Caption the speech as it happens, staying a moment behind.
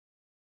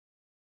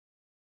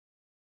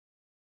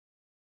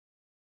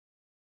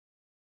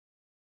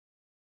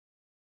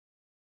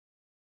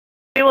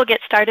We will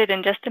get started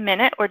in just a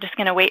minute. We're just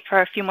going to wait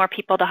for a few more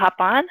people to hop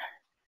on.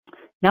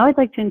 Now I'd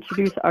like to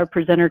introduce our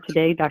presenter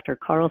today, Dr.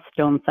 KARL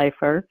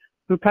STONECIPHER,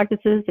 who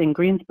practices in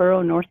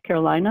Greensboro, North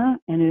Carolina,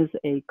 and is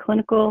a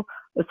clinical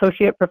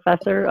associate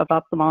professor of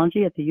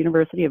ophthalmology at the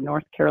University of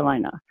North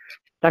Carolina.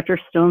 Dr.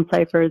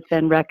 STONECIPHER has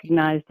been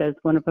recognized as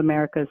one of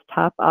America's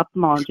top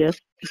ophthalmologists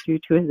due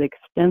to his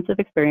extensive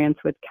experience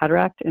with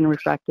cataract and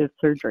refractive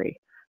surgery.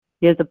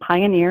 He is a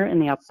pioneer in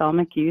the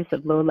ophthalmic use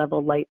of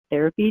low-level light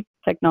therapy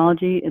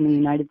technology in the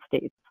United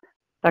States.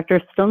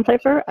 Dr.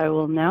 STONECIPHER, I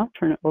will now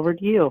turn it over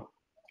to you.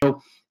 So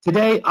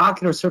today,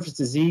 ocular surface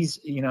disease,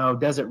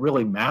 does it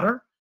really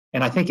matter?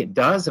 And I think it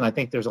does, and I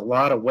think there's a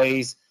lot of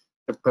ways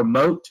to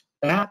promote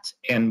that.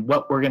 And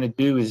what we're going to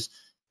do is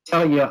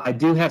tell you, I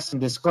do have some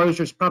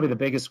disclosures. Probably the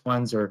biggest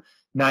ones are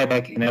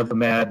Nidec,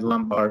 Inovamed,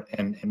 Lombard,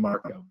 and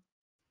Marco.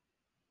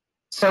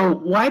 So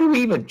why do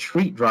we even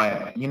treat dry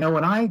eye?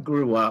 When I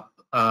grew up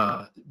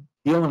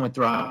dealing with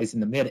dry eyes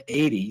in the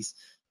mid-'80s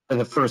for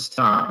the first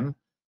time,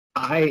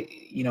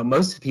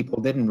 most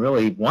people didn't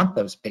really want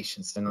those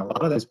patients, and a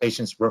lot of those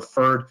patients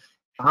referred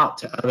out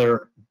to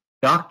other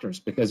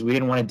doctors because we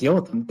didn't want to deal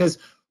with them, because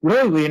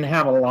really we didn't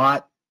have a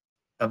lot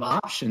of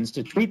options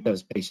to treat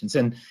those patients.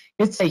 And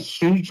it's a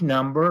huge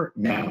number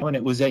now, and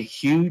it was a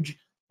huge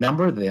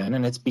number then,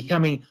 and it's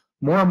becoming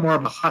more and more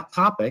of a hot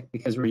topic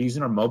because we're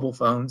using our mobile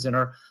phones and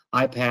our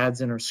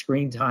iPads, and our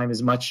screen time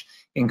is much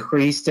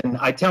increased. And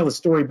I tell the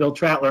story, Bill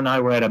Trattler and I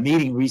were at a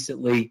meeting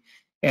recently,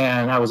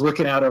 and I was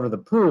looking out over the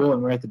pool,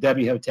 and we're at the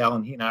W Hotel,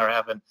 and he and I are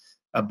having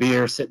a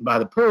beer sitting by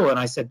the pool. And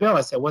I said, Bill,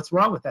 what's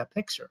wrong with that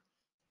picture?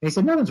 And he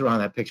said, nothing's wrong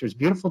with that picture. It's a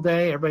beautiful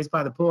day. Everybody's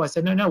by the pool. I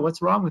said, no,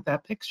 what's wrong with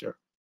that picture?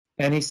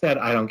 And he said,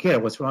 I don't get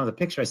it. What's wrong with the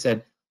picture? I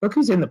said, look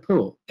who's in the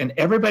pool. And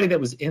everybody that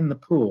was in the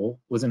pool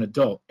was an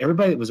adult.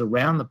 Everybody that was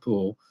around the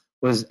pool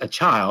was a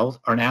child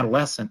or an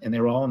adolescent, and they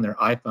were all on their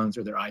iPhones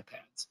or their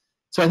iPads.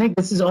 So I think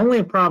this is only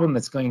a problem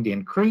that's going to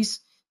increase.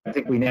 I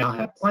think we now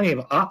have plenty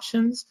of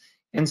options.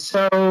 And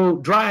so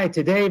dry eye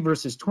today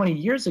versus 20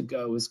 years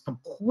ago is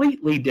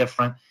completely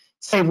different,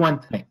 save one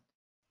thing.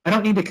 I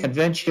don't need to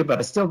convince you, but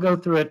I still go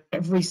through it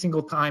every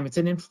single time. It's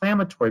an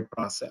inflammatory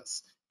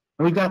process.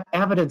 And we've got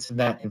evidence of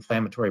that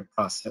inflammatory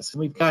process. And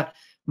we've got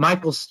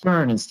Michael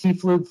Stern and Steve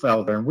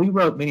Flugfelder, and we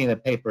wrote many of the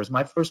papers.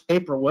 My first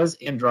paper was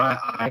in dry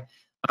eye,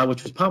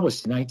 which was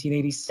published in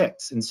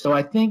 1986. And so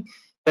I think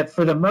that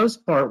for the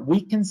most part,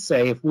 we can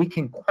say if we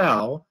can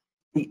quell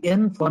the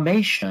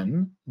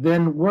inflammation,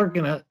 then we're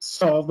going to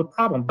solve the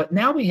problem. But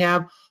now we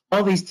have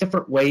all these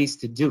different ways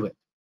to do it.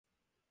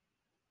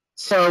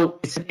 So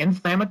it's an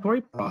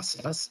inflammatory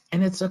process,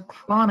 and it's a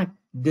chronic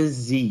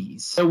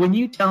disease. So when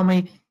you tell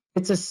me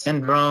it's a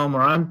syndrome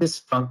or I'm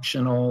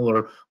dysfunctional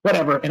or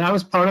whatever, and I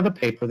was part of the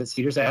paper that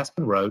Cedars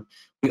Aspen wrote,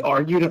 we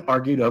argued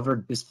over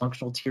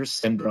dysfunctional tear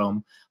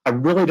syndrome. I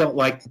really don't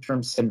like the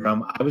term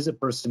syndrome. I was a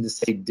person to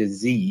say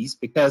disease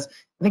because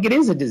I think it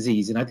is a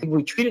disease, and I think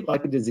we treat it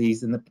like a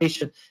disease, and the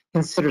patient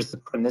considers the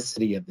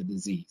chronicity of the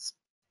disease.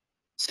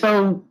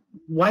 So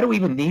why do we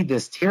even need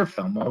this tear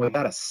film? Well, we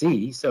got to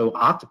see, so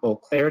optical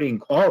clarity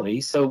and quality.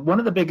 So one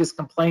of the biggest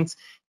complaints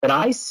that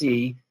I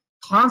see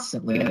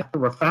constantly after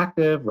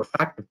refractive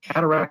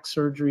cataract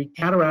surgery,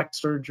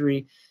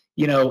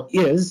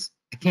 is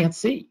I can't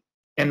see.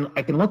 And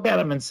I can look at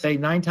them and say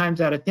 9 times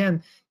out of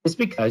 10, it's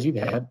because you've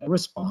had a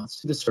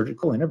response to the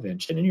surgical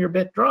intervention and you're a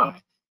bit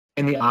dry.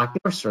 And the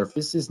ocular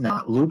surface is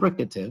not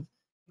lubricative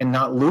and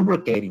not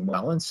lubricating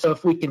well. And so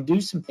if we can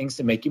do some things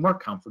to make you more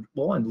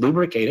comfortable and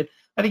lubricate it,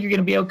 I think you're going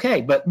to be okay.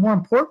 But more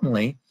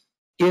importantly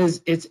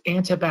is its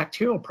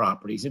antibacterial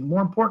properties. And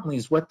more importantly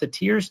is what the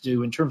tears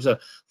do in terms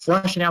of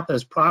flushing out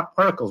those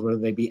particles, whether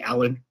they be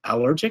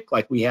allergic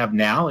like we have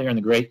now here in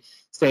the great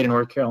state of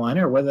North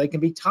Carolina, or whether they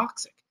can be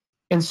toxic.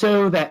 And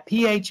so that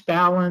pH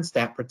balance,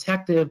 that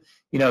protective,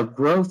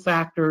 growth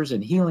factors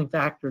and healing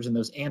factors and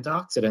those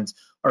antioxidants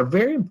are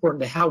very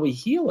important to how we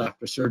heal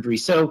after surgery.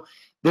 So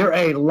there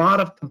are a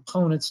lot of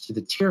components to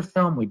the tear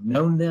film. We've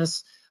known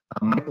this.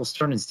 Michael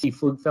Stern and Steve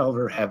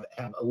Flugfelder have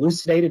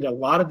elucidated a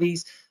lot of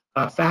these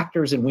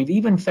factors, and we've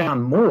even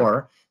found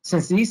more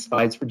since these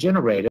slides were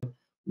generated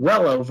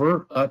well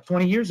over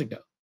 20 years ago.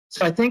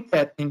 So I think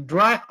that in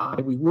dry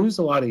eye, we lose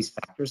a lot of these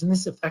factors, and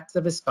this affects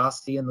the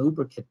viscosity and the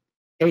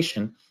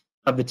lubrication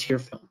of the tear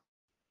film.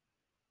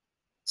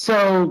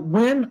 So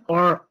when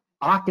our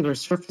ocular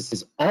surface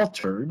is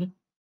altered,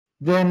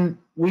 then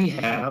we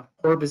have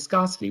poor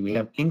viscosity, we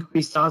have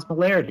increased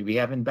osmolarity, we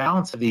have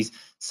imbalance of these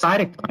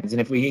cytokines.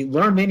 And if we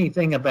learned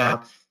anything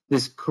about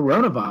this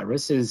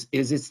coronavirus is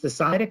it's the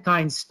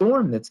cytokine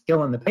storm that's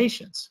killing the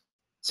patients.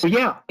 So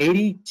yeah,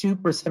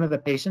 82% of the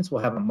patients will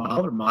have a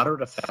mild or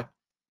moderate effect,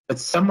 but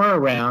somewhere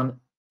around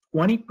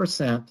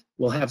 20%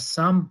 will have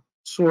some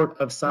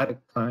sort of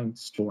cytokine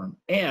storm.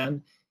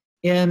 And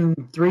in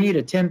 3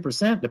 to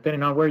 10%,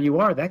 depending on where you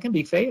are, that can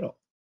be fatal.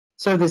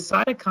 So the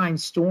cytokine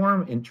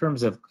storm in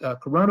terms of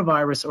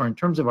coronavirus or in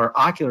terms of our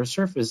ocular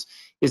surface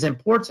is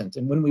important.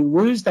 And when we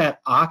lose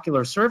that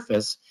ocular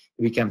surface,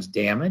 it becomes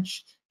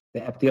damaged,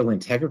 the epithelial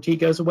integrity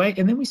goes away,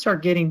 and then we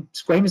start getting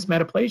squamous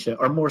metaplasia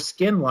or more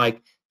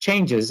skin-like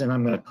changes, and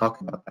I'm going to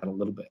talk about that a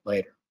little bit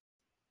later.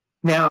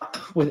 Now,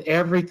 with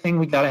everything,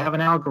 we got to have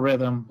an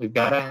algorithm. We've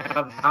got to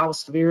have how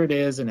severe it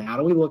is and how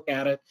do we look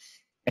at it.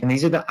 And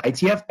these are the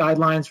ITF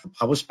guidelines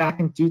published back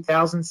in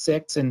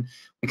 2006, and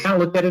we kind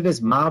of looked at it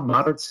as mild,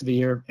 moderate,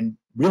 severe, and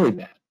really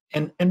bad.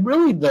 And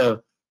really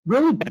the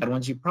really bad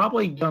ones you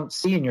probably don't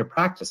see in your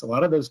practice. A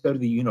lot of those go to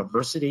the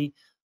university.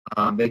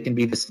 They can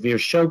be the severe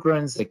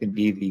Sjogren's, they can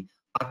be the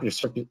ocular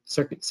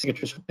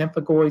cicatricial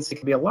pemphigoids, it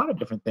can be a lot of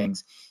different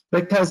things.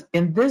 Because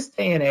in this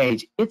day and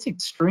age, it's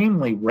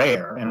extremely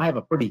rare, and I have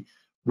a pretty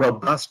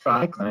robust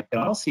dry eye clinic, that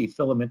I'll see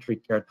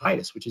filamentary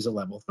keratitis, which is a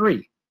level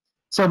 3.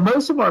 So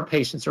most of our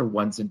patients are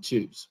 1s and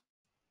 2s.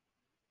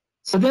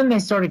 So then they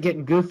started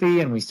getting goofy,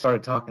 and we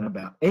started talking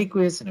about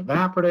aqueous and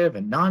evaporative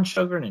and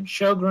non-Sjogren and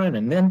Sjogren,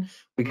 and then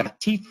we got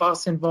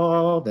TFOS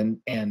involved,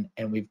 and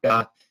we've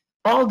got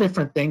all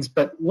different things.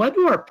 But what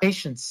do our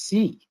patients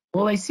see?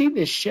 Well, they see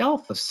this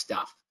shelf of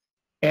stuff,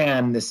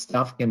 and this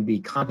stuff can be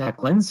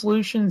contact lens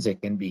solutions,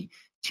 it can be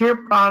tear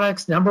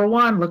products. Number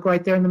one, look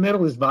right there in the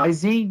middle, is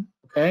Visine,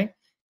 okay?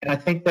 And I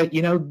think that,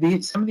 you know,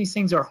 some of these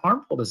things are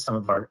harmful to some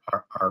of our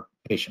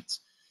patients.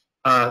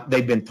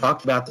 They've been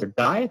talked about their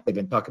diet, they've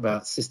been talked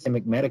about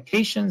systemic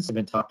medications, they've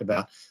been talked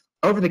about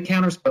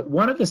over-the-counters, but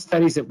one of the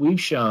studies that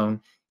we've shown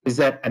is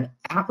that an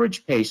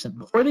average patient,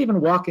 before they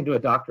even walk into a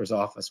doctor's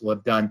office, will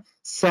have done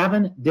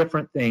 7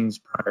 different things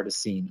prior to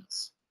seeing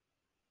us.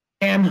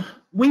 And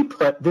we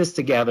put this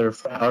together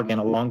for Allergan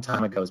a long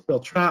time ago. It's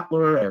Bill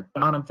Trattler, Eric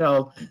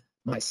Donenfeld,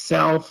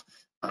 myself,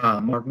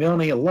 Mark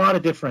Milne, a lot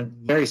of different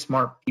very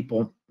smart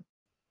people.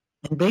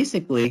 And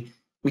basically,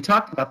 we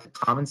talked about the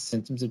common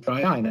symptoms of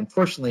dry eye. And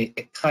unfortunately,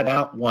 it cut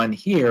out one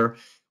here,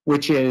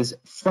 which is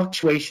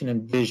fluctuation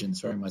in vision.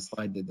 Sorry, my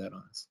slide did that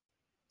on us.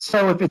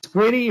 So if it's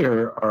gritty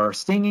or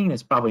stinging,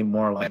 it's probably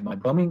more like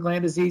meibomian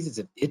gland disease.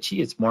 If it's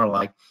itchy, it's more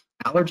like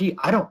allergy.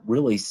 I don't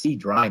really see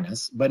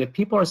dryness, but if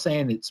people are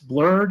saying it's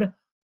blurred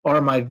or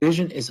my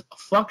vision is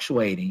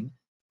fluctuating,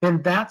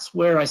 then that's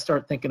where I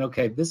start thinking,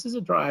 okay, this is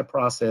a dry eye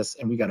process,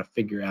 and we got to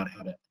figure out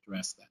how to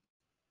address that.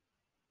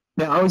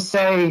 Now, I always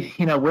say,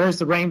 you know, where's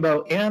the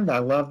rainbow end? I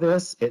love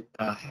this. It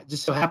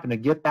just so happened to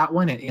get that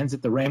one. It ends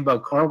at the Rainbow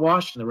Car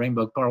Wash, and the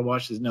Rainbow Car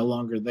Wash is no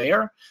longer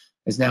there.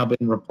 Has now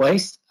been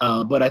replaced.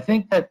 But I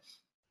think that,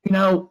 you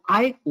know,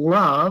 I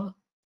love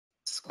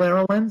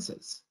scleral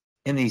lenses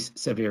in these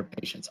severe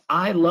patients.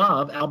 I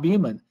love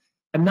albumin.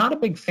 I'm not a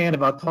big fan of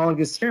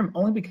autologous serum,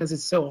 only because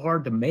it's so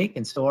hard to make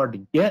and so hard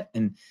to get,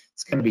 and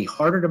it's going to be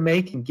harder to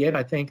make and get,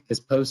 I think, this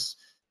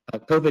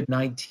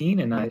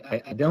post-COVID-19, and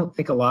I don't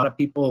think a lot of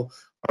people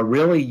are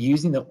really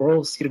using the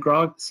oral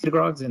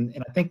cetagrogs,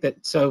 and I think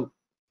that, so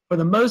for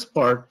the most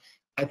part,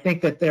 I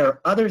think that there are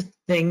other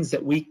things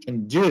that we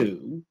can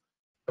do,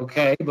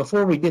 okay,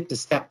 before we get to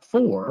step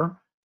 4.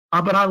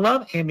 But I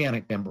love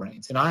amniotic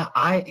membranes, and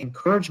I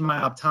encourage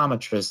my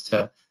optometrists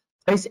to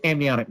place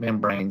amniotic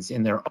membranes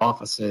in their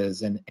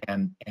offices, and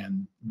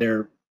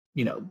they're,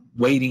 you know,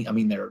 waiting. I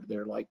mean,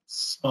 they're like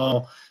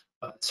small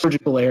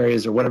surgical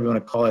areas, or whatever you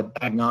want to call it,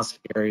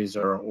 diagnostic areas,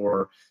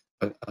 or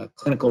a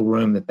clinical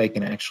room that they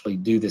can actually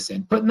do this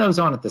in. Putting those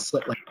on at the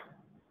slit lamp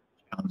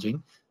is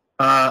challenging.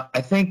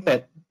 I think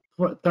that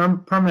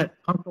permanent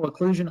punctal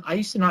occlusion, I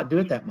used to not do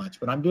it that much,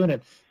 but I'm doing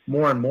it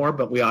more and more,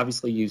 but we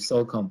obviously use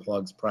silicone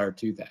plugs prior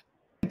to that.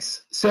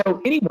 So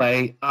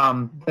anyway,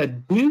 the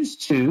DEWS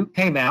 2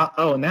 came out,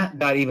 and that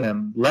got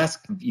even less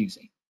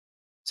confusing.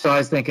 So I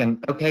was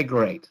thinking, okay,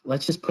 great,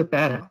 let's just put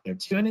that out there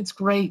too. And it's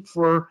great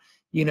for,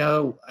 you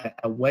know,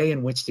 a way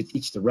in which to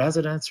teach the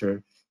residents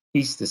or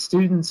teach the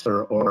students,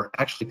 or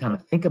actually kind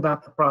of think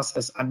about the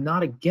process. I'm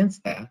not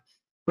against that.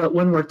 But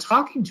when we're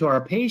talking to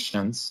our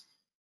patients,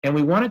 and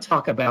we want to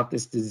talk about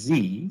this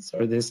disease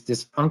or this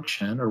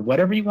dysfunction or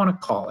whatever you want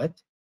to call it,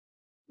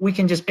 we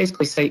can just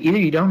basically say either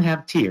you don't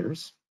have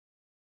tears,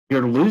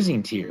 you're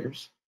losing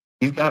tears,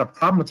 you've got a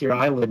problem with your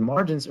eyelid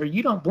margins, or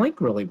you don't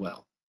blink really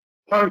well.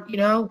 Or, you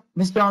know,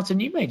 Ms. Johnson,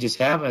 you may just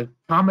have a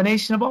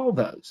combination of all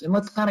those. And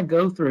let's kind of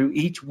go through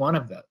each one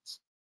of those.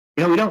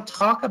 You know, we don't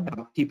talk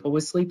about people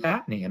with sleep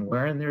apnea and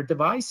wearing their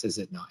devices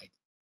at night,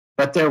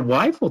 but their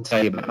wife will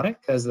tell you about it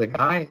because the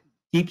guy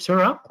keeps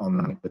her up all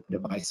night with the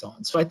device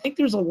on. So I think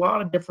there's a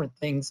lot of different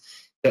things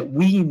that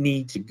we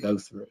need to go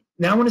through.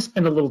 Now I want to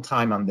spend a little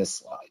time on this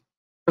slide,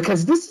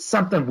 because this is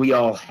something we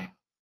all have.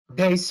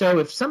 Okay, so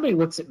if somebody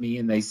looks at me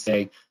and they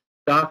say,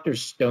 Dr.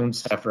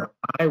 STONECIPHER,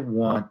 I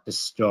want to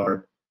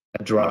start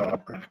a dry eye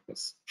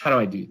practice. How do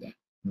I do that?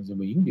 I said,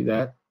 well, you can do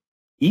that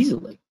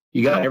easily.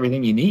 You got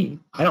everything you need.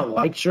 I don't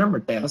like Schirmer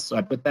tests, so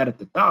I put that at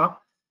the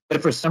top. But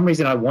if for some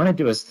reason I want to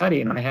do a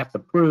study and I have to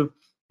prove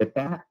that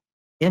that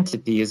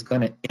entity is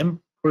going to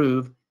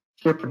improve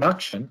tear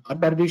production,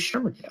 I've got to do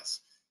Schirmer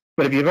tests.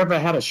 But if you've ever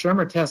had a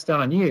Schirmer test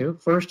done on you,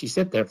 first you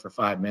sit there for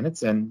 5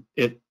 minutes and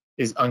it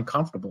is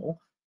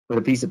uncomfortable with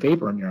a piece of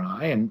paper in your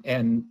eye.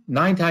 And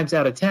 9 times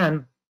out of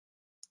 10,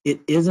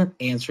 it isn't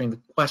answering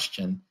the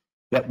question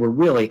that we're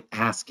really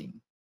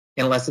asking,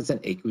 unless it's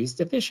an aqueous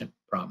deficient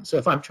problem. So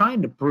if I'm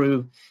trying to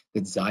prove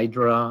that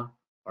Xiidra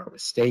or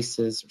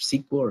Restasis or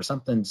Sequel or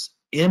something's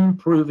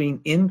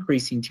improving,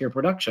 increasing tear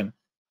production,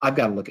 I've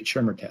got to look at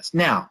Schirmer tests.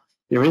 Now,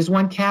 there is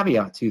one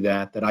caveat to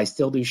that I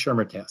still do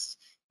Schirmer tests,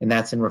 and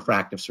that's in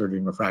refractive surgery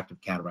and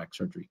refractive cataract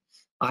surgery.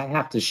 I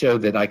have to show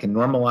that I can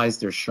normalize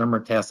their Schirmer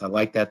test. I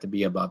like that to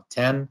be above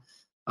 10.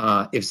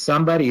 If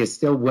somebody is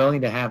still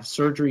willing to have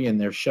surgery and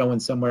they're showing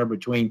somewhere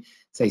between,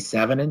 say,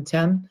 7 and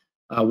 10,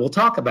 we'll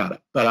talk about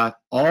it. But I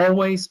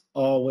always,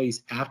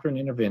 after an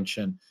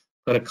intervention,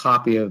 put a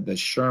copy of the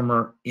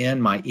Schirmer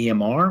in my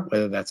EMR,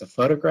 whether that's a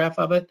photograph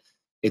of it,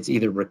 it's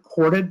either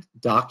recorded,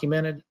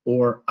 documented,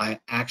 or I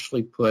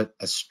actually put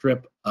a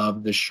strip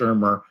of the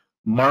Schirmer,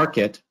 mark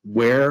it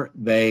where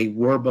they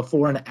were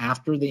before and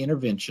after the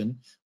intervention,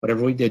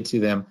 whatever we did to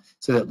them,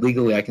 so that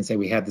legally I can say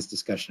we had this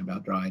discussion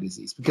about dry eye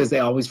disease, because they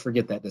always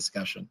forget that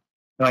discussion.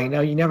 Like,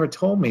 no, you never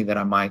told me that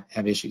I might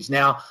have issues.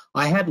 Now,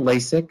 I had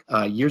LASIK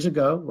years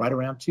ago, right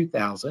around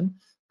 2000.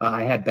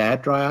 I had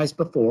bad dry eyes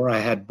before. I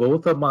had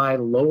both of my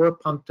lower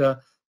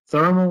puncta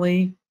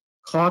thermally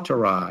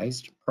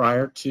cauterized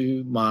prior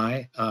to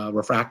my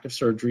refractive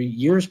surgery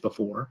years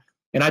before,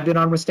 and I'd been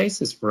on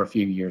Restasis for a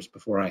few years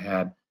before I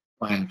had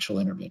my actual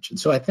intervention.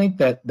 So I think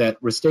that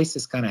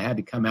Restasis kind of had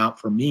to come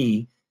out for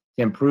me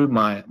to improve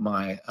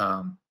my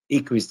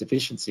aqueous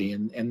deficiency,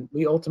 and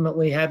we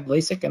ultimately had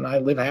LASIK, and I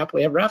live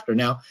happily ever after.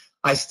 Now,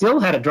 I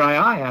still had a dry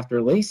eye after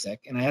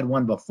LASIK, and I had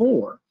one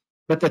before,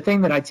 but the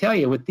thing that I tell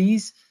you with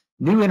these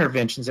new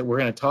interventions that we're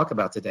going to talk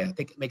about today, I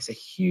think it makes a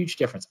huge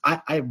difference.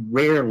 I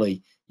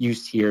rarely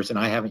use tears, and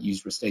I haven't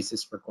used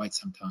Restasis for quite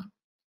some time.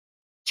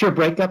 Tear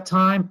breakup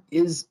time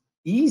is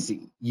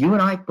easy. You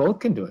and I both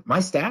can do it. My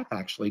staff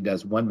actually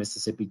does 1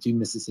 Mississippi, 2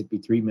 Mississippi,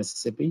 3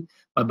 Mississippi.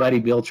 My buddy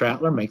Bill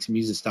Trattler makes him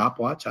use a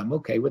stopwatch. I'm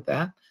okay with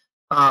that.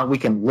 We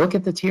can look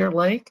at the tear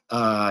lake.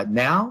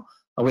 Now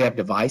we have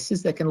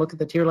devices that can look at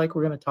the tear lake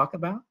we're going to talk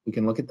about. We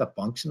can look at the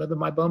function of the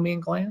meibomian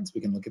glands.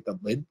 We can look at the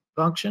lid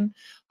function.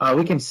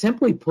 We can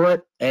simply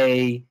put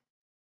a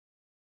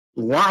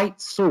light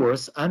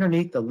source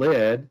underneath the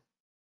lid,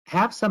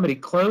 have somebody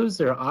close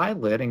their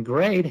eyelid and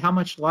grade how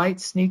much light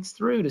sneaks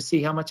through to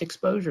see how much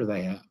exposure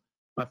they have.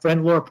 My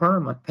friend Laura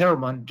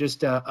Perlman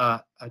just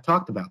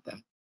talked about that.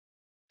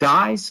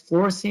 Dyes,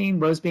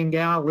 fluorescein, rose bean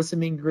gal,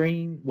 lissamine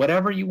green,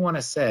 whatever you want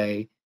to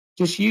say,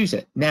 just use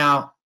it.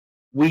 Now,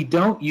 we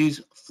don't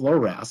use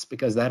fluoresce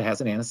because that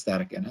has an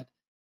anesthetic in it.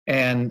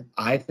 And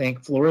I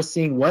think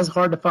fluorescein was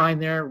hard to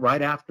find there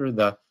right after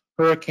the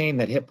hurricane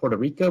that hit Puerto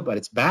Rico, but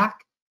it's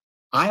back.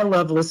 I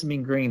love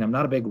lissamine green. I'm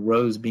not a big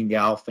rose bean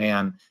gal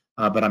fan,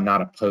 but I'm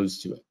not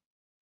opposed to it.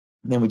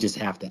 And then we just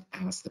have to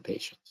ask the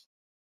patients.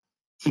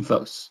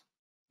 TIFOS.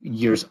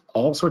 There's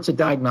all sorts of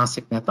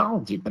diagnostic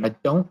methodology, but I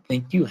don't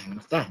think you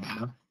have to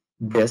have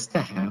this to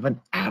have an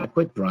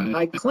adequate dry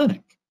eye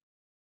clinic.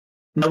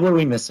 Now, what are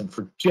we missing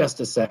for just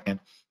a second?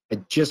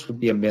 It just would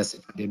be a miss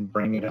if I didn't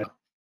bring it up.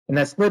 And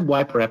that's lid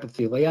wiper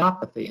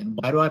epitheliopathy. And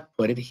why do I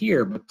put it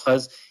here?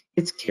 Because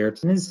it's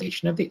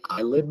keratinization of the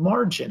eyelid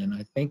margin. And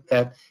I think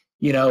that,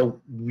 you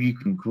know, you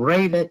can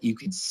grade it, you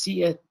can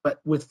see it, but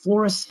with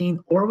fluorescein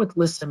or with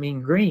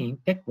lissamine green,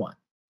 pick one.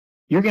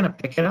 You're going to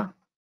pick it up.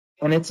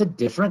 And it's a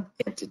different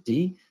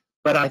entity,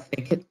 but I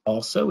think it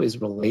also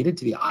is related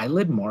to the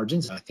eyelid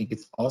margins. I think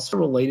it's also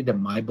related to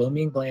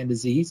meibomian gland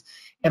disease.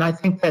 And I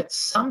think that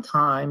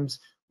sometimes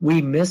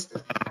we miss the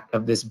fact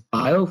of this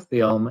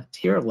biofilm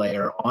tear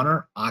layer on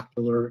our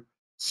ocular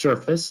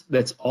surface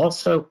that's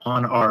also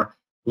on our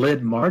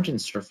lid margin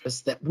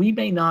surface that we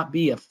may not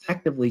be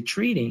effectively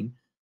treating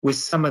with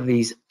some of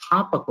these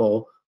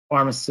topical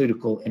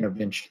pharmaceutical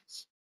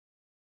interventions.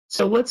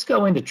 So let's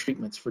go into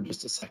treatments for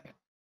just a second.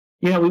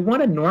 You know, we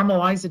want to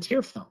normalize the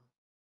tear film.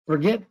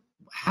 Forget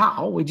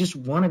how, we just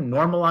want to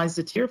normalize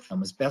the tear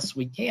film as best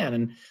we can.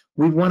 And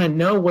we want to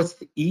know what's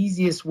the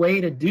easiest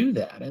way to do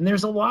that. And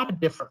there's a lot of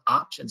different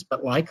options,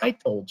 but like I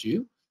told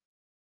you,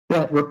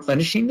 that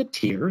replenishing the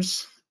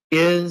tears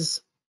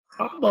is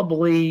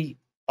probably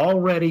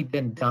already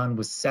been done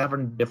with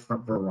 7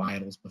 different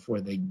varietals before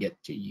they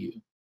get to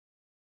you.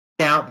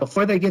 Now,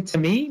 before they get to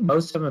me,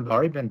 most of them have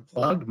already been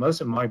plugged.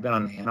 Most of them have already been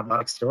on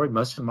antibiotic steroid.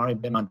 Most of them have already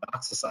been on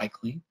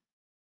doxycycline.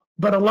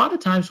 But a lot of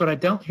times what I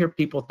don't hear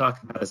people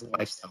talk about is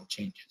lifestyle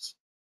changes.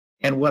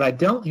 And what I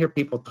don't hear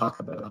people talk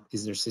about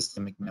is their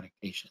systemic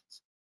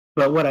medications.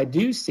 But what I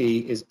do see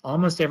is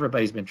almost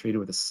everybody's been treated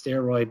with a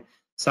steroid,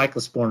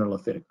 cyclosporin, or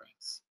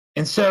lifitegrast.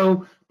 And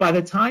so by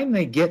the time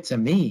they get to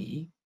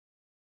me,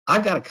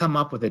 I've got to come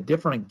up with a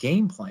different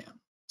game plan.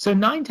 So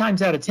 9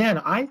 times out of 10,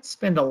 I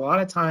spend a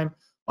lot of time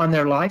on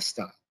their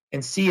lifestyle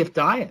and see if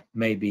diet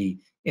may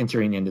be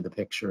entering into the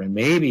picture, and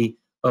maybe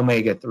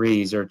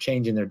omega-3s or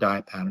changing their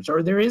diet patterns,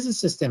 or there is a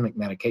systemic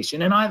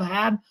medication. And I've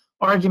had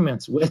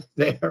arguments with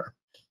their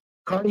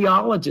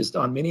cardiologist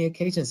on many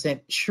occasions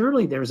saying,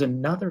 surely there's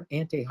another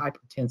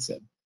antihypertensive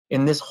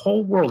in this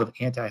whole world of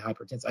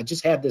antihypertensive. I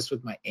just had this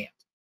with my aunt.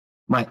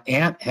 My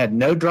aunt had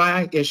no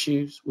dry eye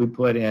issues. We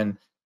put in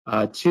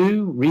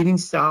 2 reading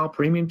style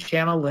premium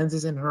channel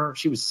lenses in her.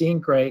 She was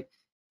seeing great.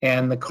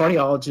 And the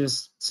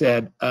cardiologist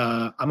said,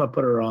 I'm going to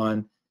put her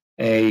on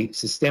a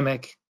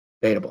systemic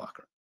beta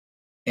blocker.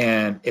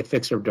 and it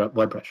fixed her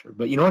blood pressure.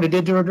 But you know what it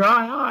did to her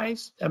dry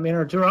eyes? I mean,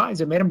 to her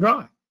eyes, it made them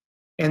dry.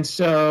 And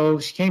so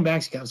she came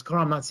back, she goes,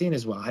 "Carl, I'm not seeing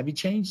as well. Have you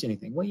changed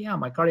anything?" "Well, yeah,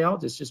 my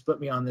cardiologist just put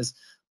me on this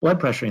blood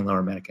pressuring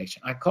lower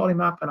medication." I called him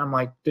up and I'm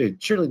like,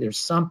 "Dude, surely there's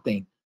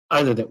something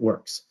other that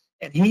works."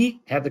 And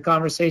he had the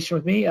conversation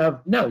with me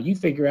of, "No, you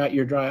figure out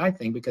your dry eye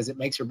thing because it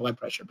makes your blood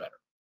pressure better."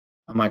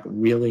 I'm like,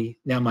 "Really?"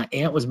 Now, my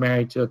aunt was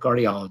married to a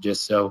cardiologist,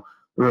 so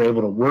we were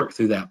able to work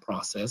through that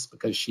process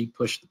because she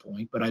pushed the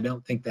point, but I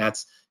don't think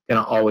that's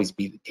going to always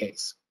be the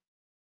case.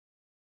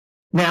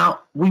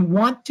 Now, we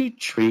want to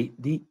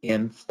treat the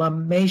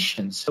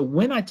inflammation. So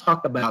when I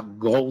talk about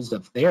goals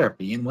of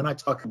therapy, and when I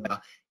talk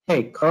about,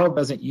 hey, Carl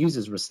doesn't use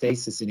his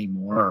Restasis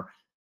anymore, or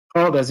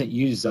Carl doesn't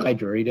use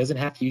Xiidra, he doesn't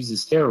have to use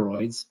his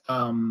steroids,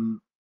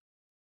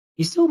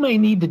 you still may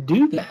need to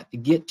do that to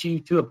get you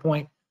to a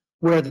point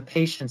where the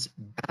patient's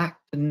back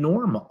to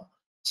normal.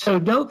 So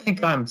don't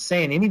think I'm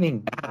saying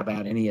anything bad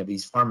about any of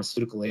these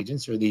pharmaceutical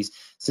agents or these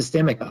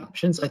systemic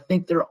options. I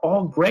think they're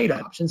all great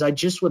options. I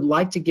just would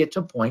like to get to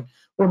a point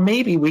where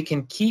maybe we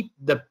can keep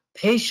the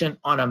patient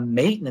on a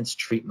maintenance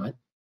treatment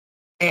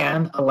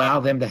and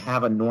allow them to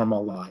have a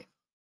normal life.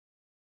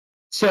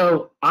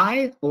 So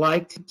I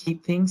like to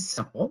keep things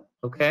simple,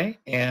 okay?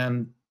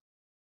 And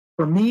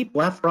for me,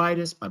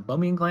 blepharitis,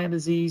 meibomian gland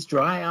disease,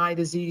 dry eye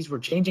disease, we're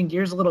changing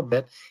gears a little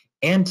bit,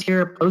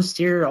 anterior,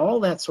 posterior,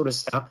 all that sort of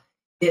stuff.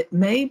 It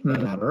may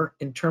matter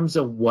in terms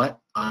of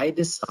what I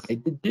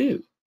decide to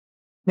do.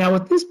 Now,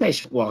 if this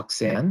patient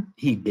walks in,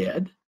 he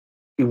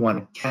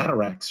wanted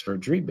cataract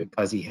surgery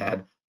because he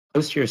had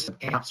posterior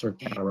subcapsular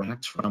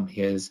cataracts from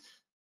his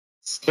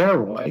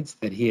steroids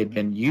that he had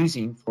been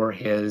using for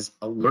his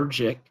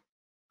allergic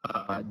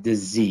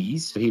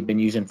disease. So he'd been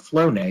using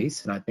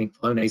Flonase, and I think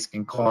Flonase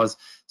can cause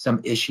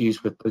some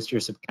issues with posterior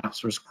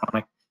subcapsular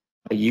chronic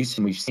use,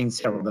 and we've seen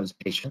several of those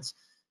patients.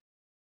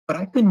 But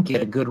I couldn't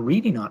get a good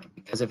reading on it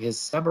because of his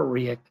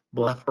seborrheic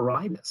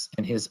blepharitis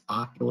and his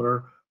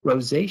ocular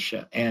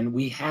rosacea. And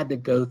we had to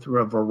go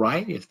through a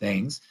variety of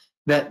things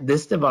that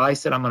this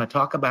device that I'm going to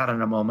talk about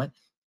in a moment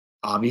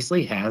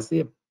obviously has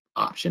the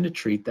option to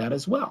treat that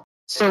as well.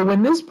 So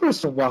when this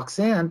person walks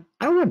in,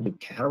 I don't want to do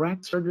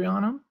cataract surgery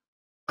on them.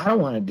 I don't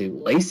want to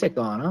do LASIK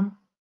on them.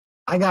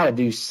 I got to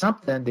do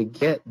something to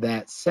get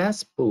that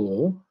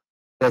cesspool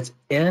that's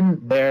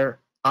in their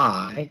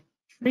eye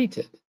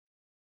treated.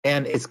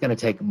 And it's going to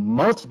take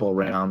multiple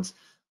rounds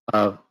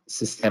of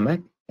systemic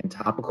and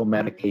topical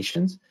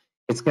medications.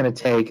 It's going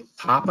to take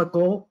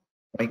topical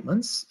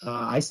ointments.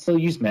 I still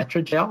use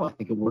Metrogel. I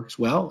think it works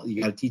well.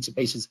 You got to teach the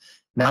patients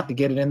not to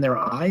get it in their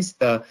eyes.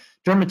 The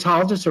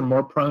dermatologists are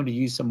more prone to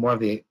use some more of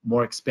the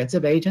more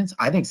expensive agents.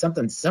 I think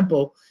something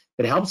simple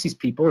that helps these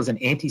people is an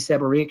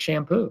anti-seborrheic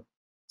shampoo.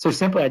 So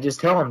simply, I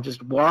just tell them,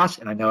 just wash,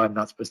 and I know I'm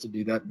not supposed to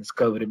do that in this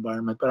COVID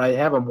environment, but I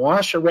have them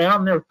wash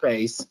around their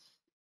face,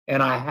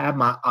 and I have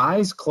my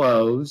eyes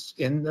closed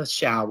in the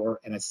shower,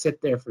 and I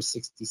sit there for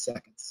 60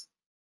 seconds.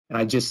 And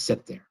I just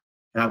sit there.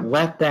 And I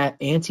let that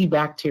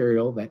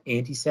antibacterial, that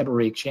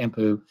anti-seborrheic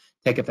shampoo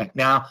take effect.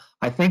 Now,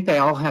 I think they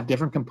all have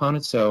different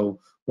components. So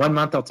 1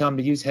 month I'll tell them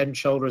to use Head and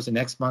Shoulders. The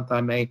next month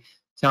I may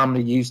tell them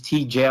to use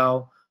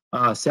T-Gel,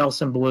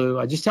 Selsun Blue.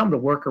 I just tell them to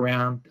work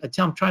around. I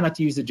tell them try not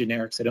to use the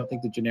generics. I don't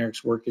think the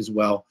generics work as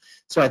well.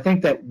 So I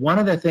think that one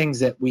of the things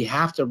that we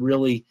have to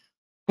really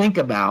think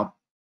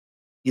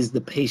is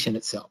the patient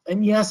itself.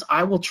 And yes,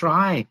 I will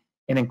try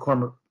and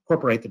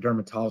incorporate the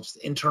dermatologist,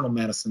 the internal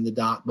medicine, the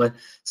doc, but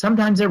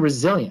sometimes they're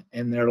resilient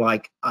and they're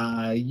like,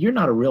 you're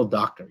not a real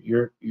doctor,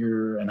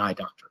 you're an eye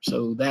doctor.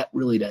 So that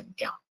really doesn't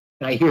count.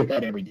 And I hear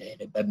that every day.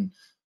 And it doesn't,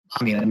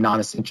 I mean, I'm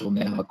non-essential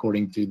now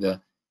according to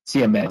the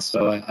CMS,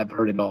 so I've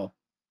heard it all.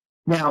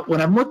 Now,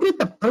 when I'm looking at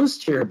the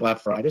posterior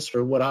blepharitis,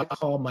 or what I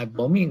call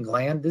meibomian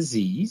gland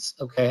disease,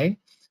 okay,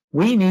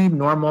 we need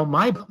normal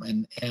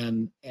meibum.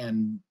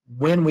 And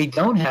when we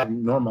don't have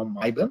normal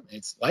meibum,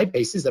 it's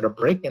lipases that are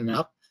breaking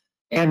up,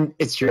 and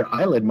it's your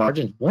eyelid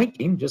margins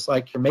blinking, just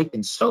like you're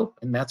making soap,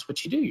 and that's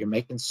what you do. You're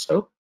making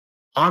soap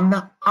on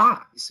the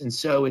eyes. And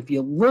so if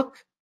you look,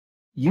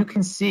 you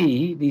can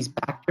see these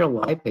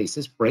bacterial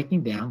lipases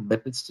breaking down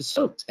lipids to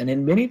soaps. And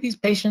in many of these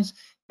patients,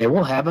 they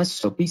will have a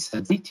soapy,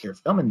 sudsy tear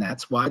film, and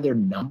that's why their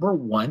number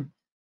one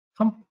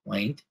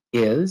complaint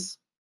is,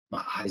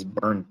 my eyes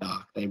burn,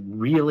 doc. They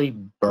really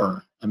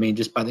burn. I mean,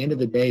 just by the end of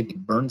the day, they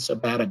burn so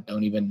bad I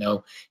don't even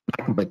know.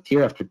 I can put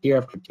tear after tear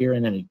after tear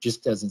in, and it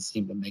just doesn't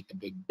seem to make a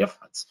big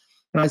difference.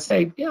 And I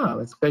say, yeah,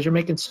 that's because you're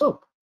making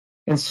soap.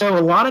 And so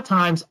a lot of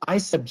times I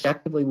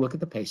subjectively look at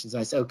the patients.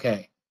 I say,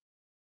 okay,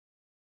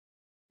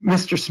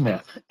 Mr.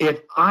 Smith,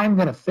 if I'm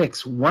going to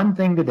fix one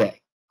thing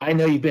today, I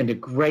know you've been to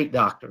great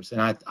doctors,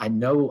 and I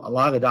know a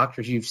lot of the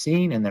doctors you've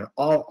seen, and they're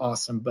all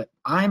awesome, but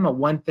I'm a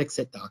one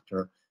fix-it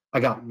doctor. I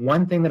got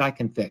one thing that I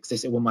can fix. They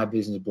say, well, my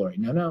vision is blurry.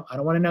 No, I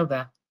don't want to know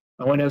that.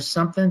 I want to know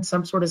something,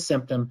 some sort of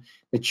symptom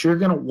that you're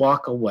going to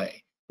walk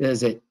away.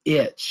 Does it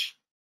itch?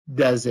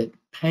 Does it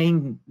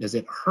pain? Does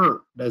it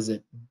hurt? Does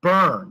it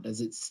burn? Does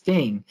it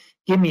sting?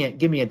 Give me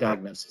a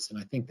diagnosis. And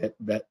I think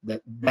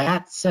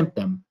that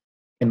symptom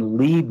can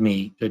lead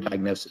me to a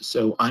diagnosis.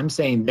 So I'm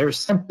saying their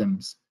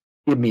symptoms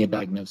give me a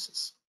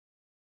diagnosis.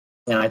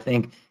 And I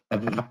think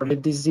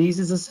evaporative disease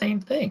is the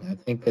same thing. I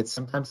think that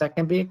sometimes that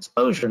can be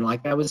exposure. And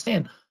like I was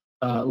saying,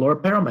 Laura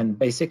Perelman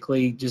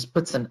basically just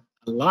puts a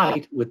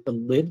light with the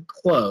lid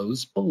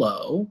closed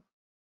below,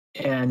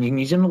 and you can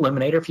use an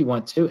illuminator if you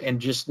want to, and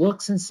just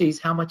looks and sees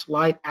how much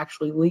light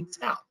actually leaks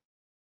out.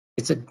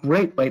 It's a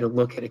great way to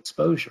look at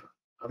exposure.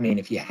 I mean,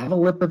 if you have a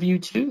lip of view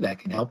too, that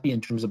can help you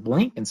in terms of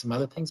blink and some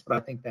other things, but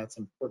I think that's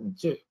important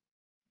too.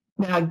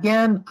 Now,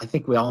 again, I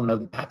think we all know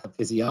the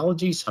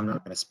pathophysiology, so I'm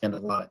not going to spend a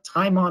lot of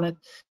time on it.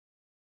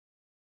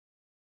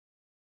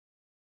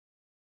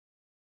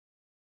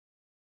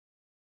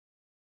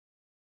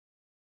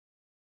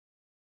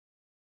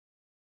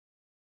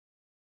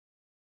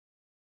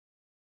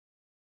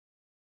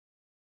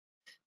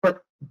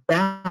 But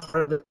that's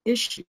part of the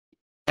issue.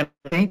 And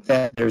I think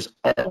that there's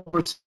all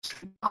sorts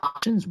of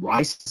options,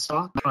 rice and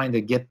sock, trying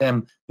to get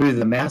them through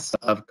the mess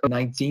of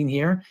COVID-19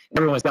 here.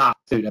 Everyone's got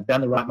food. I've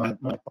done the right,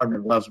 my partner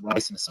loves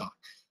rice in a sock.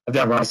 I've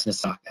done rice in a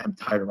sock. I'm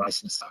tired of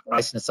rice in a sock.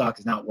 Rice in a sock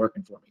is not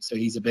working for me. So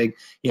he's a big,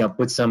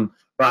 put some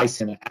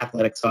rice in an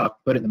athletic sock,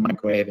 put it in the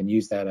microwave, and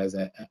use that as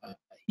a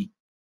heat.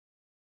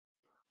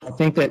 I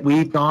think that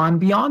we've gone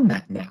beyond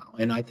that now.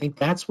 And I think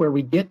that's where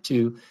we get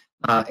to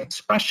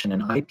expression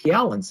and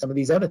IPL and some of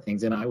these other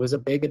things. And I was a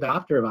big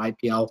adopter of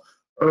IPL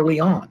early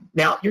on.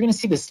 Now, you're going to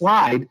see the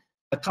slide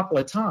a couple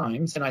of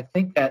times, and I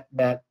think that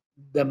the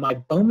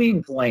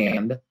meibomian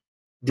gland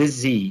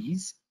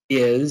disease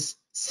is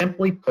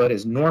simply put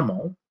as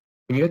normal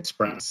when you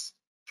express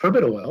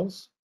turbid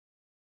oils,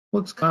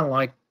 looks kind of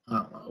like, I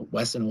don't know,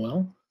 Wesson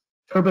oil,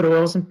 turbid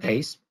oils and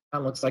paste,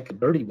 kind of looks like a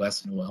dirty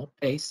Wesson oil,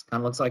 paste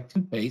kind of looks like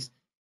toothpaste,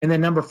 and then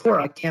number 4,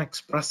 I can't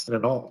express it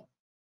at all.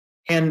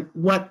 And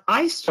what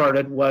I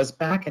started was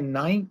back in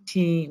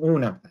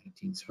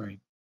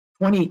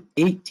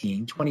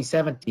 2018,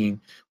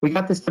 2017, we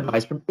got this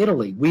device from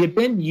Italy. We had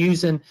been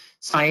using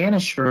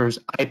Cyanasure's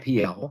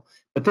IPL,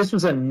 but this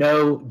was a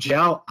no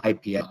gel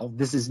IPL.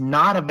 This is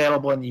not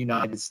available in the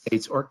United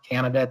States or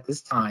Canada at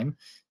this time.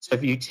 So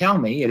if you tell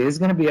me it is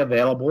going to be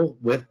available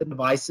with the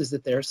devices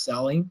that they're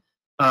selling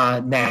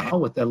now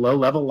with the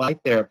low-level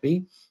light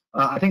therapy,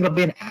 I think it'll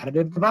be an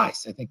additive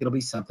device. I think it'll be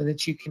something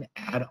that you can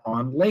add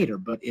on later,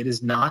 but it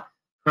is not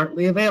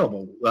currently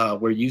available.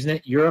 We're using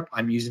it in Europe.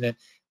 I'm using it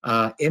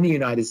in the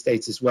United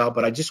States as well,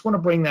 but I just want to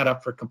bring that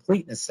up for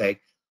completeness sake.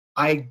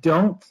 I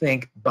don't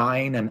think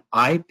buying an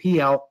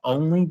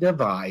IPL-only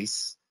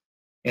device,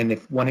 and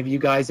if one of you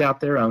guys out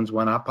there owns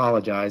one, I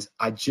apologize,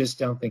 I just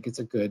don't think it's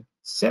a good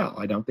sell.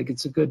 I don't think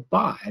it's a good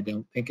buy. I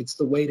don't think it's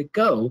the way to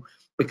go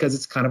because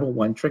it's kind of a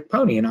one-trick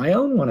pony, and I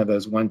own one of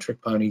those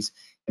one-trick ponies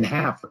and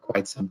have for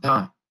quite some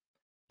time.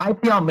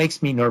 IPL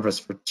makes me nervous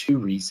for 2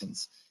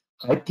 reasons.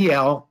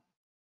 IPL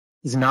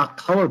is not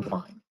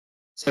colorblind.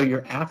 So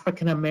your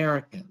African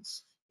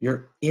Americans,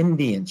 your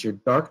Indians, your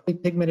darkly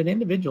pigmented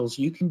individuals,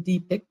 you can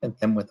depigment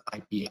them with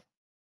IPL.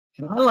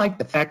 And I like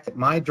the fact that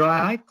my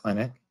dry eye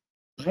clinic,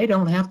 I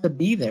don't have to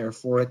be there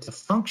for it to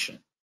function.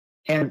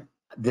 And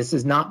this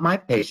is not my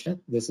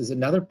patient. This is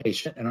another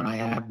patient. And I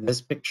have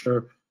this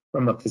picture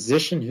from a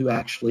physician who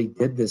actually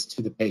did this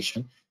to the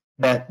patient,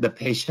 that the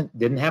patient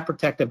didn't have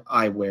protective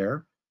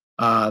eyewear.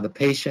 The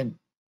patient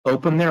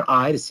opened their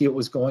eye to see what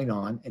was going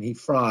on, and he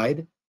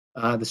fried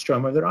the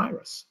stroma of their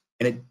iris.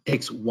 And it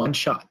takes 1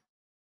 shot.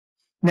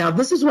 Now,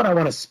 this is what I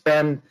want to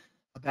spend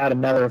about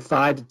another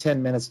 5 to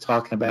 10 minutes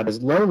talking about,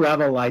 is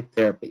low-level light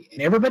therapy.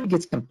 And everybody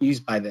gets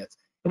confused by this.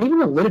 And even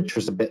the literature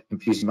is a bit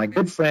confusing. My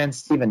good friend,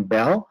 Stephen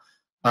Bell,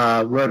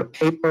 wrote a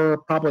paper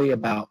probably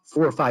about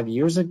 4 or 5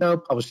 years ago,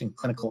 published in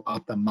Clinical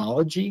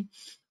Ophthalmology,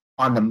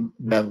 on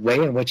the way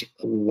in which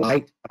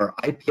light or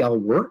IPL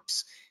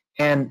works.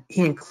 And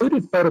he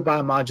included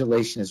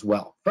photobiomodulation as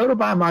well.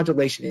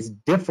 Photobiomodulation is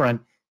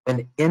different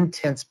than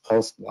intense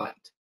pulsed light.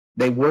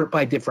 They work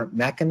by different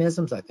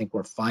mechanisms. I think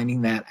we're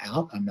finding that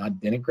out. I'm not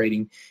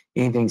denigrating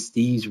anything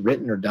Steve's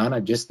written or done. I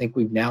just think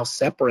we've now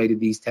separated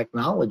these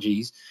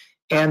technologies,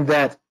 and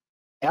that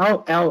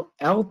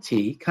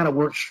LLLT kind of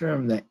works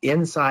from the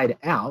inside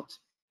out,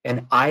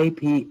 and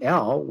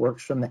IPL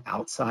works from the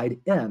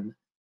outside in.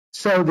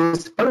 So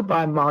this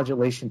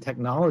photobiomodulation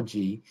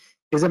technology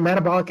is a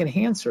metabolic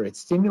enhancer. It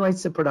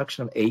stimulates the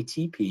production of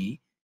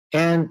ATP,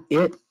 and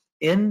it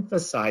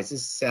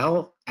emphasizes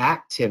cell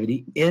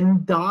activity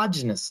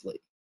endogenously.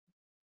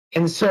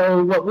 And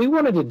so what we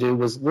wanted to do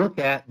was look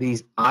at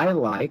these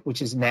Eye-Light,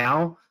 which is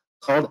now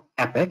called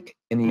EPIC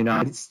in the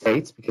United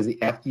States because the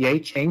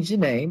FDA changed the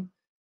name.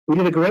 We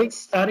did a great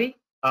study.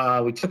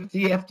 We took it to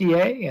the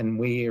FDA, and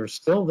we are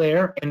still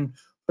there. And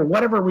for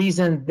whatever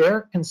reason,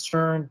 they're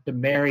concerned to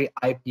marry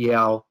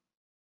IPL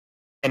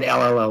and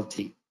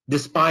LLLT,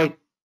 despite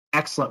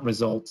excellent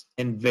results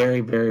in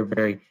very, very,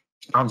 very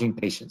challenging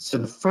patients. So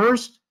the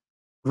first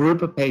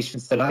group of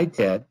patients that I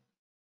did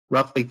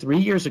roughly 3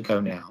 years ago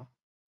now,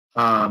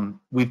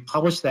 we've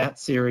published that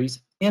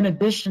series in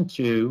addition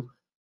to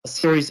a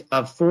series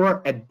of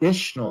 4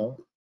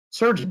 additional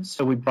surgeons.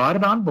 So we brought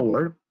it on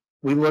board.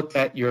 We looked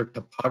at your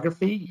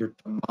topography, your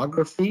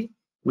tomography,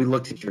 we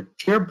looked at your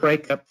tear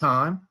breakup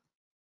time,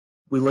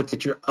 we looked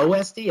at your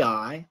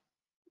OSDI,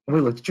 and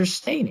we looked at your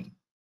staining.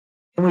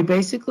 And we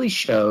basically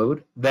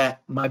showed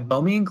that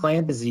meibomian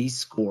gland disease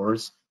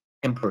scores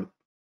improved.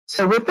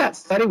 So with that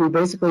study, we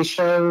basically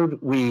showed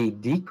we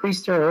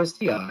decreased their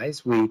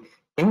OSDIs, we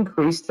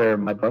increased their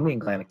meibomian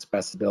gland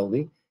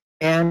expressibility,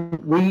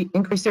 and we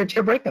increased their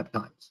tear breakup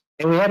times.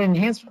 And we had an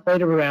enhancement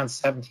rate of around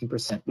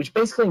 17%, which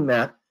basically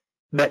meant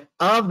that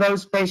of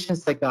those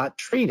patients that got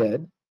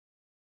treated,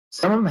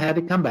 some of them had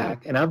to come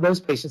back, and of those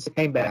patients that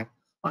came back,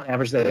 on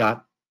average, they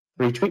got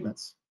 3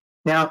 treatments.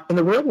 Now, in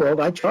the real world,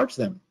 I charge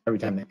them every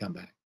time they come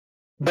back.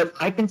 But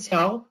I can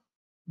tell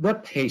the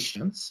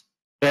patients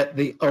that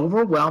the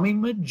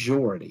overwhelming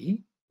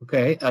majority,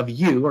 okay, of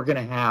you are going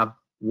to have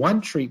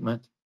 1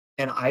 treatment,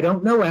 and I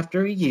don't know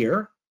after a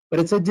year, but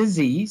it's a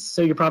disease,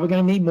 so you're probably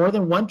going to need more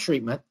than 1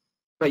 treatment,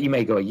 but you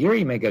may go a year,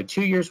 you may go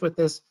 2 years with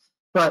this,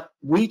 but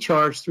we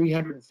charge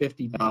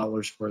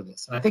 $350 for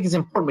this. And I think it's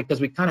important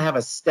because we kind of have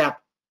a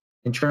step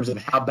in terms of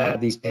how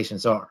bad these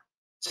patients are.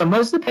 So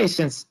most of the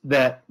patients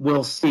that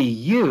will see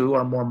you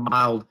are more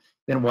mild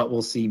than what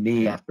will see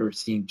me after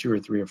seeing 2 or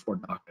 3 or 4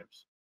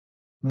 doctors.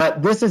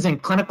 But this is in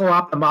clinical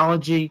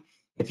ophthalmology.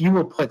 If you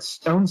will put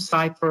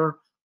STONECIPHER,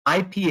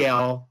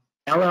 IPL,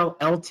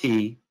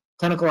 LLLT,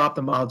 clinical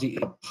ophthalmology,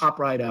 it'll pop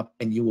right up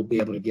and you will be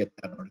able to get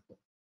that article.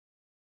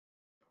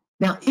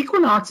 Now,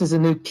 Equinox is a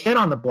new kid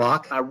on the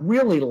block. I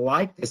really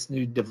like this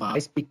new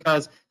device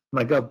because I'm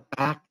going to go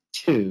back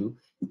to,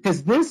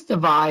 because this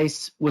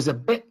device was a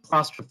bit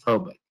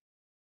claustrophobic.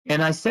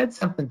 And I said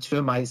something to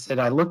him. I said,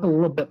 I look a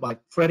little bit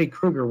like Freddy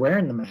Krueger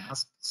wearing the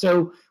mask.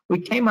 So we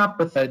came up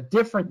with a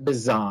different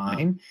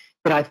design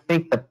that I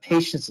think the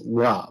patients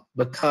love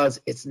because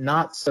it's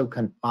not so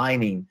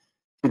confining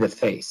to the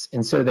face.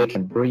 And so they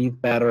can breathe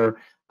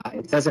better.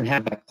 It doesn't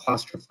have that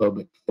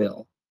claustrophobic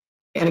feel.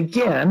 And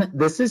again,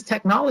 this is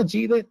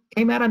technology that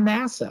came out of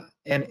NASA,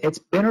 and it's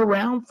been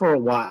around for a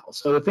while.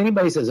 So if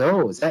anybody says,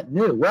 oh, is that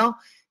new? Well,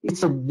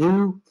 it's a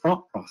new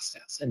thought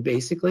process. And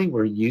basically,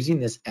 we're using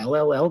this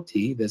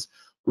LLLT, this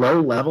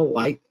low-level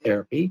light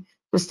therapy,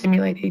 to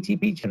stimulate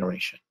ATP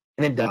generation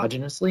and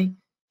endogenously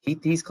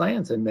heat these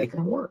glands and make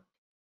them work.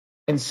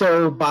 And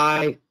so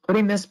by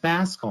putting this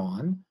mask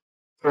on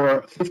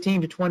for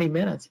 15 to 20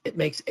 minutes, it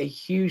makes a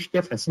huge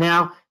difference.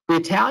 Now, the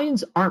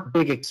Italians aren't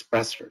big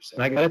expressors,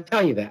 and I got to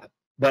tell you that,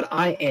 but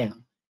I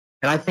am.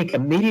 And I think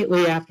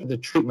immediately after the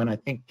treatment, I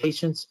think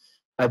patients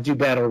do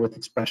better with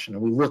expression,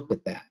 and we looked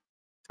at that.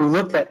 We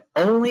looked at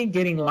only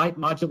getting light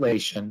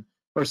modulation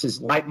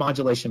versus light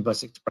modulation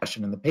plus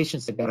expression, and the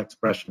patients that got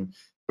expression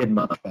did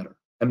much better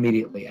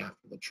immediately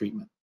after the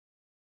treatment.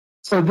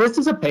 So this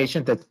is a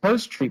patient that's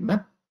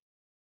post-treatment,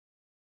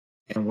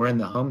 and we're in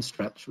the home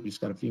stretch. We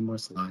just got a few more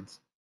slides.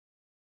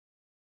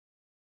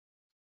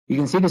 You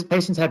can see this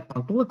patient's had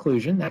punctal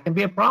occlusion. That can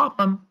be a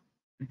problem.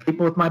 In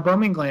people with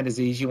meibomian gland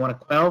disease, you want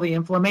to quell the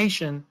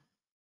inflammation,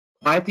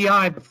 quiet the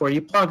eye before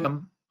you plug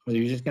them, or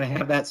you're just going to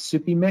have that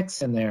soupy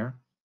mix in there.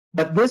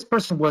 But this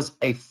person was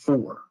a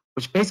 4,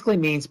 which basically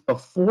means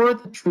before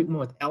the treatment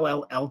with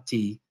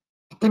LLLT,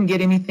 I couldn't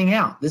get anything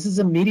out. This is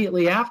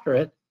immediately after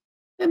it,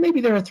 and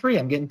maybe they're a 3.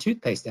 I'm getting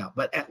toothpaste out,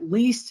 but at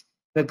least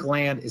the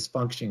gland is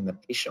functioning. The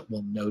patient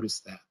will notice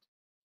that.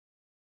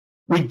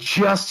 We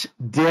just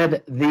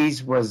did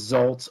these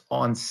results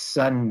on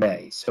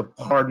Sunday, so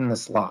pardon the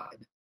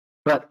slide.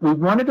 But we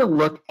wanted to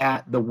look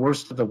at the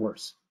worst of the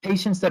worst.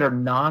 Patients that are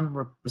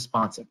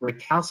non-responsive,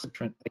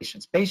 recalcitrant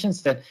patients,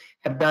 patients that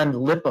have done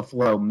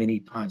LipiFlow many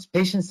times,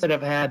 patients that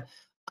have had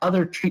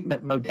other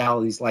treatment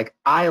modalities like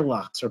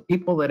iLux, or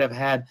people that have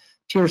had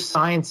tear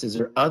sciences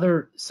or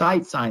other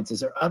sight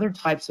sciences or other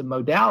types of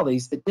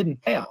modalities that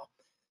didn't fail.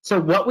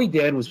 So what we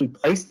did was we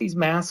placed these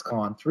masks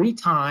on 3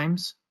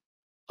 times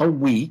a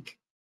week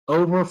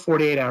over a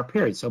 48-hour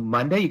period. So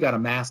Monday, you got a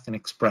mask and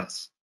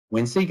express.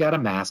 Wednesday, you got a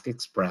mask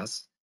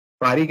express.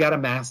 Friday, you got a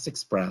mask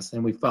express,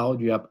 and we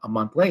followed you up a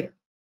month later.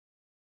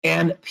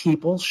 And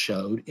people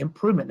showed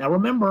improvement. Now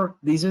remember,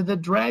 these are the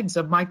dregs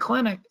of my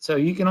clinic, so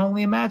you can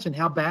only imagine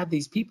how bad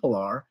these people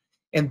are.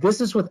 And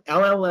this is with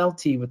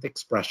LLLT with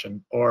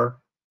expression, or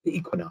the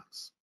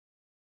Equinox.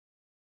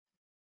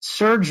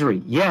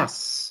 Surgery,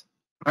 yes,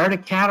 prior to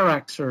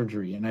cataract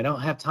surgery, and I don't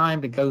have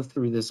time to go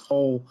through this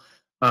whole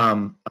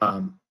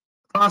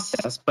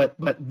process, but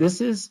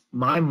this is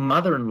my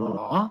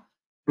mother-in-law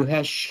who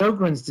has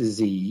Sjogren's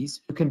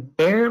disease, who can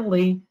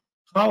barely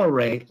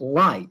tolerate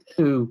light,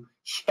 who,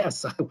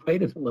 yes, I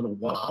waited a little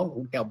while.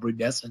 Look how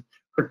brunescent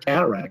her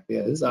cataract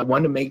is. I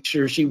wanted to make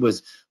sure she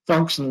was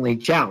functionally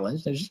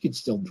challenged, and she could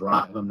still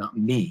drive. I'm not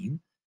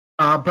mean.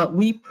 But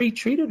we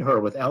pre-treated her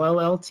with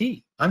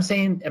LLLT. I'm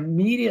saying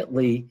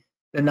immediately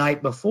the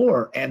night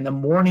before and the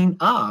morning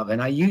of,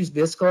 and I used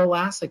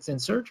viscoelastics in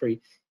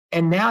surgery.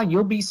 And now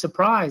you'll be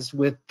surprised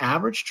with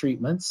average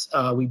treatments.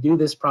 We do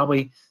this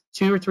probably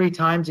 2 or 3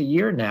 times a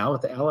year now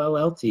with the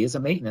LLLT as a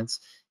maintenance.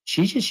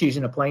 She's just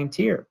using a plain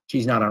tear.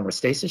 She's not on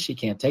Restasis. She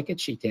can't take it.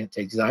 She can't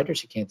take Xiidra.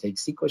 She can't take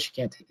Sequa. She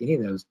can't take any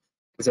of those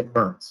because it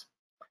burns.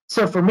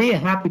 So for me, a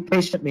happy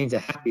patient means a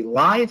happy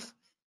life.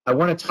 I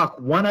want to talk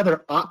one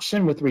other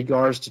option with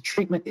regards to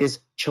treatment is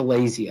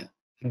CHALAZIA.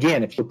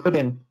 Again, if you put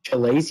in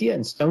CHALAZIA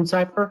and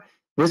STONECIPHER,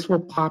 this will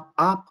pop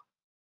up.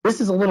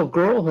 This is a little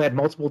girl who had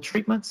multiple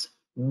treatments,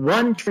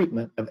 one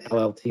treatment of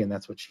LLT, and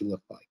that's what she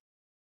looked like.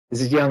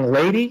 This is a young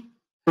lady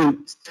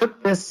who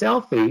took this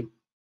selfie.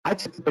 I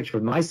took the picture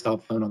with my cell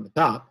phone on the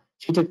top.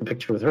 She took the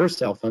picture with her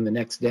cell phone the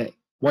next day,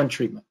 one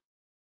treatment.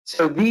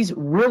 So these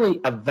really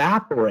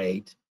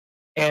evaporate,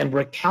 and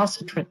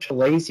recalcitrant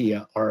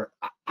CHALAZIA are,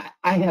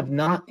 I have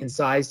not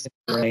incised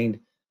and drained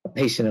a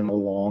patient in a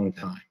long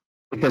time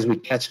because we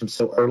catch them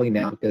so early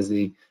now because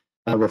the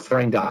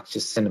referring docs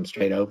just send them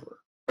straight over.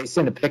 They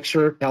send a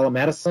picture,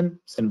 telemedicine,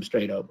 send them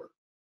straight over.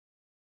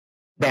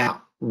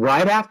 Now,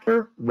 right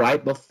after,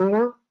 right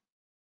before,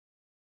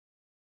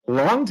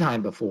 long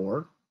time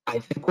before, I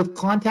think with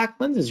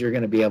contact lenses, you're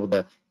going to be able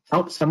to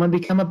help someone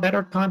become a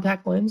better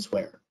contact lens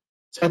wearer.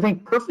 So I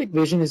think perfect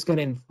vision is going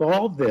to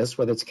involve this,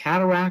 whether it's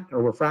cataract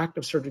or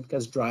refractive surgery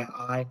because dry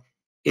eye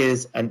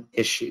is an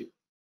issue.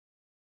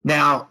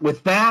 Now,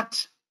 with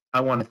that,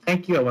 I want to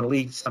thank you. I want to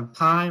leave some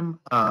time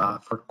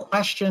for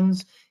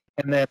questions.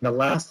 And then the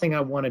last thing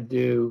I want to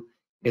do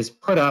is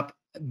put up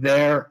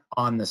there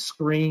on the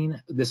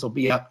screen. This will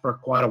be up for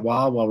quite a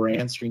while we're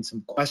answering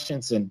some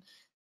questions. And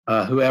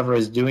whoever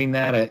is doing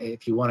that,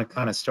 if you want to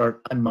kind of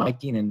start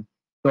unmiking and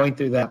going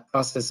through that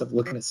process of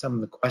looking at some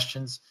of the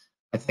questions,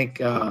 I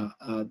think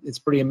it's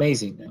pretty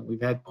amazing.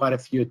 We've had quite a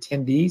few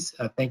attendees.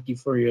 Thank you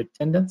for your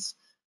attendance.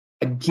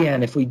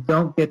 Again, if we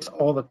don't get to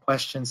all the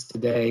questions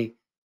today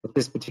at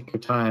this particular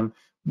time,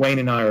 Wayne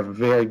and I are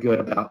very good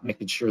about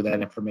making sure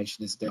that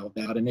information is delved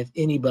out. And if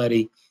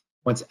anybody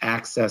wants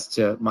access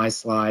to my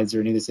slides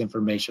or any of this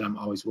information, I'm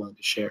always willing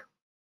to share.